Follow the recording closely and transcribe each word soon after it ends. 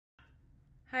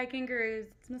Hi, kangaroos.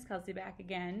 It's Miss Kelsey back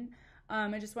again.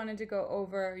 I just wanted to go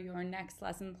over your next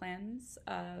lesson plans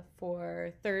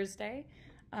for Thursday,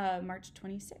 March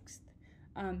 26th.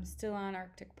 Still on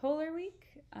Arctic Polar Week,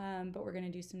 but we're going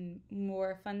to do some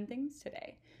more fun things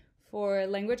today. For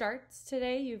language arts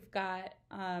today, you've got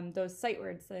those sight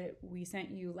words that we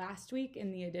sent you last week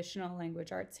in the additional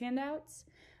language arts handouts.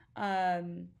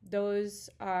 Those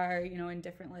are, in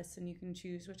different lists, and you can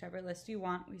choose whichever list you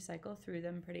want. We cycle through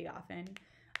them pretty often.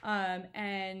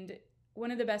 And one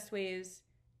of the best ways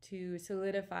to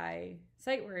solidify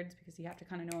sight words, because you have to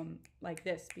kind of know them like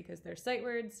this, because they're sight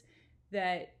words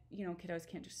that, kiddos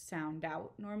can't just sound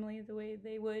out normally the way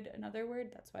they would another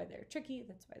word. That's why they're tricky.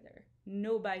 That's why they're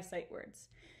know by sight words.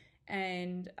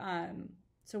 And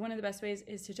so one of the best ways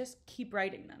is to just keep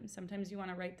writing them. Sometimes you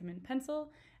want to write them in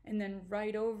pencil and then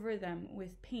write over them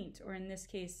with paint. Or in this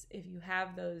case, if you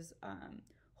have those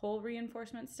hole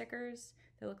reinforcement stickers,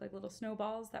 they look like little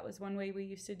snowballs. That was one way we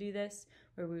used to do this,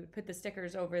 where we would put the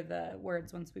stickers over the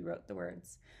words once we wrote the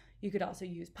words. You could also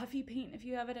use puffy paint if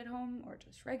you have it at home, or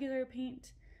just regular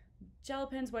paint. Gel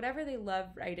pens, whatever they love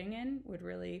writing in, would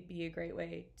really be a great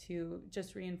way to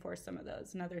just reinforce some of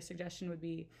those. Another suggestion would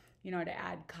be, to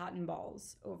add cotton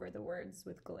balls over the words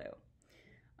with glue.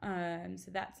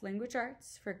 So that's language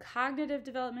arts. For cognitive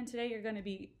development today, you're going to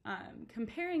be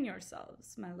comparing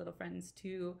yourselves, my little friends,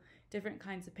 to different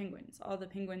kinds of penguins. All the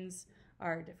penguins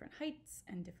are different heights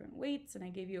and different weights, and I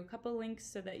gave you a couple links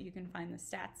so that you can find the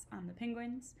stats on the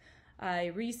penguins. I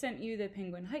resent you the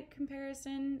penguin height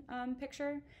comparison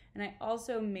picture, and I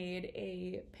also made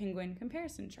a penguin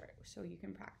comparison chart so you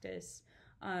can practice,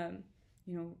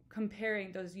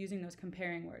 comparing those, using those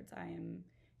comparing words. I am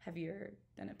heavier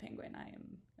than a penguin.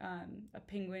 A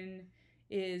penguin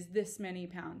is this many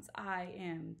pounds. I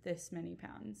am this many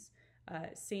pounds.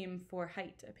 Same for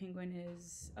height. A penguin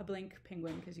is a blink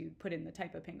penguin, because you put in the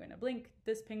type of penguin. A blink,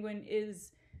 this penguin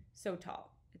is so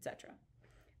tall, etc.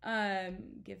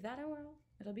 Give that a whirl.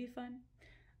 It'll be fun.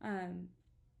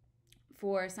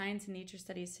 For science and nature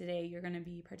studies today, you're going to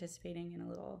be participating in a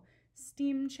little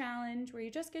STEAM challenge where you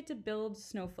just get to build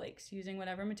snowflakes using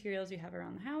whatever materials you have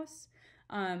around the house.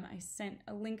 I sent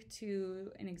a link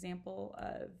to an example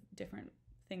of different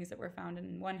things that were found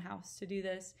in one house to do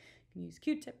this. You can use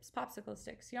Q-tips, popsicle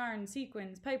sticks, yarn,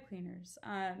 sequins, pipe cleaners.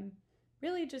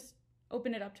 Really just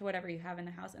open it up to whatever you have in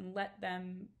the house and let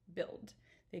them build.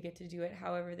 They get to do it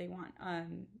however they want.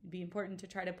 It'd be important to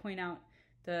try to point out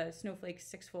the snowflake's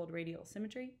six-fold radial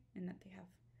symmetry, and that they have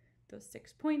those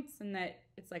 6 points, and that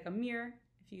it's like a mirror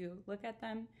if you look at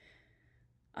them.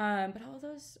 But all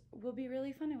those will be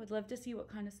really fun. I would love to see what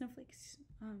kind of snowflakes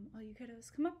all you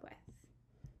kiddos come up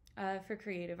with. For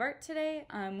creative art today,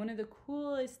 one of the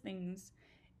coolest things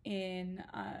in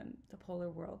the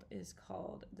polar world is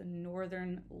called the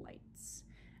Northern Lights.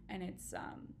 And it's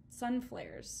sun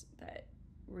flares that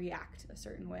react a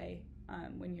certain way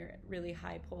when you're at really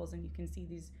high poles, and you can see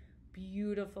these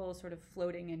beautiful sort of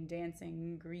floating and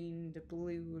dancing green to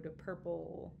blue to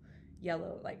purple,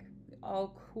 yellow, like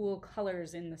all cool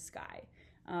colors in the sky.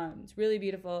 It's really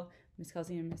beautiful. Miss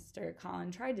Kelsey and Mr. Colin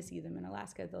tried to see them in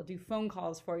Alaska. They'll do phone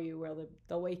calls for you where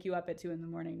they'll wake you up at 2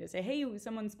 a.m. to say, hey,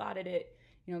 someone spotted it,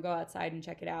 go outside and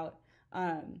check it out.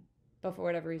 But for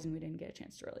whatever reason, we didn't get a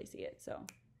chance to really see it. So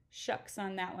shucks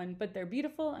on that one. But they're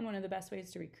beautiful, and one of the best ways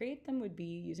to recreate them would be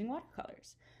using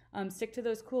watercolors. Stick to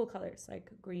those cool colors like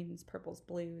greens, purples,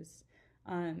 blues.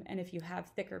 And if you have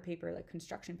thicker paper like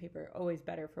construction paper, always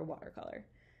better for watercolor.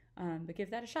 But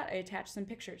give that a shot. I attached some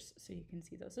pictures so you can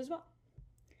see those as well.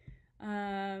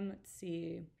 Let's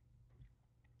see.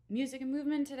 Music and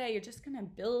movement today. You're just going to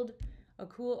build a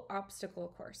cool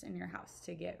obstacle course in your house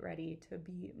to get ready to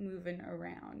be moving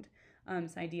around.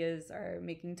 Some ideas are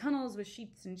making tunnels with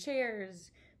sheets and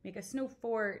chairs, make a snow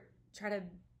fort, try to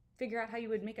figure out how you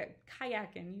would make a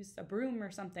kayak and use a broom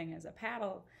or something as a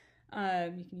paddle.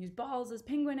 You can use balls as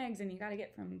penguin eggs, and you got to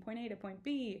get from point A to point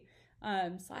B.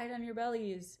 Slide on your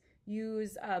bellies.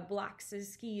 Use blocks as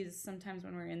skis. Sometimes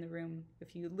when we're in the room,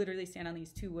 if you literally stand on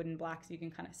these 2 wooden blocks, you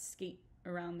can kind of skate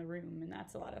around the room, and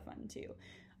that's a lot of fun too.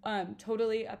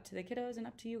 Totally up to the kiddos and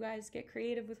up to you guys. Get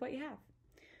creative with what you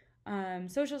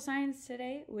have. Social science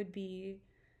today would be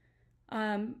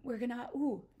we're gonna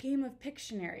game of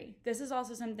Pictionary. This is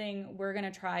also something we're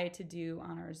gonna try to do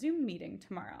on our Zoom meeting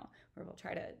tomorrow, where we'll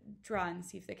try to draw and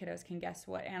see if the kiddos can guess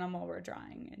what animal we're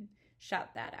drawing and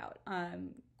shout that out.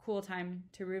 Cool time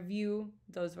to review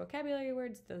those vocabulary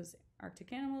words, those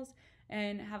Arctic animals,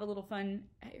 and have a little fun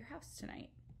at your house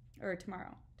tonight or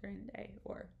tomorrow during the day,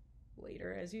 or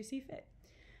later as you see fit.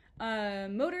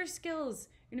 Motor skills.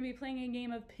 You're going to be playing a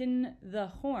game of Pin the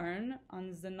Horn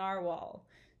on the narwhal.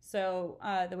 So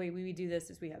the way we do this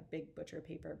is we have big butcher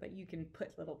paper, but you can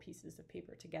put little pieces of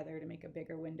paper together to make a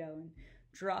bigger window and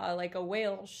draw like a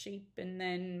whale shape and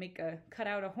then cut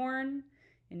out a horn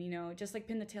and, just like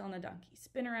pin the tail on the donkey,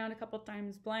 spin around a couple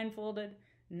times blindfolded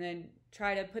and then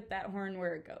try to put that horn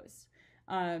where it goes.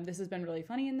 This has been really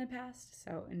funny in the past,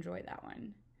 so enjoy that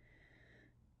one.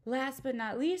 Last but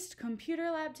not least, computer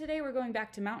lab today. We're going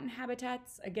back to mountain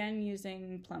habitats, again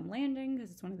using Plum Landing because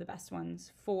it's one of the best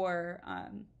ones for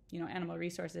animal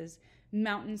resources.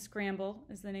 Mountain Scramble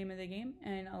is the name of the game,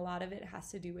 and a lot of it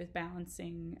has to do with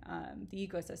balancing the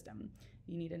ecosystem.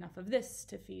 You need enough of this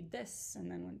to feed this, and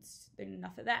then once there's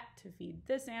enough of that to feed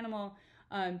this animal,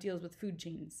 deals with food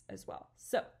chains as well.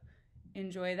 So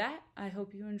enjoy that. I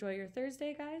hope you enjoy your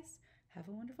Thursday, guys. Have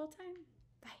a wonderful time.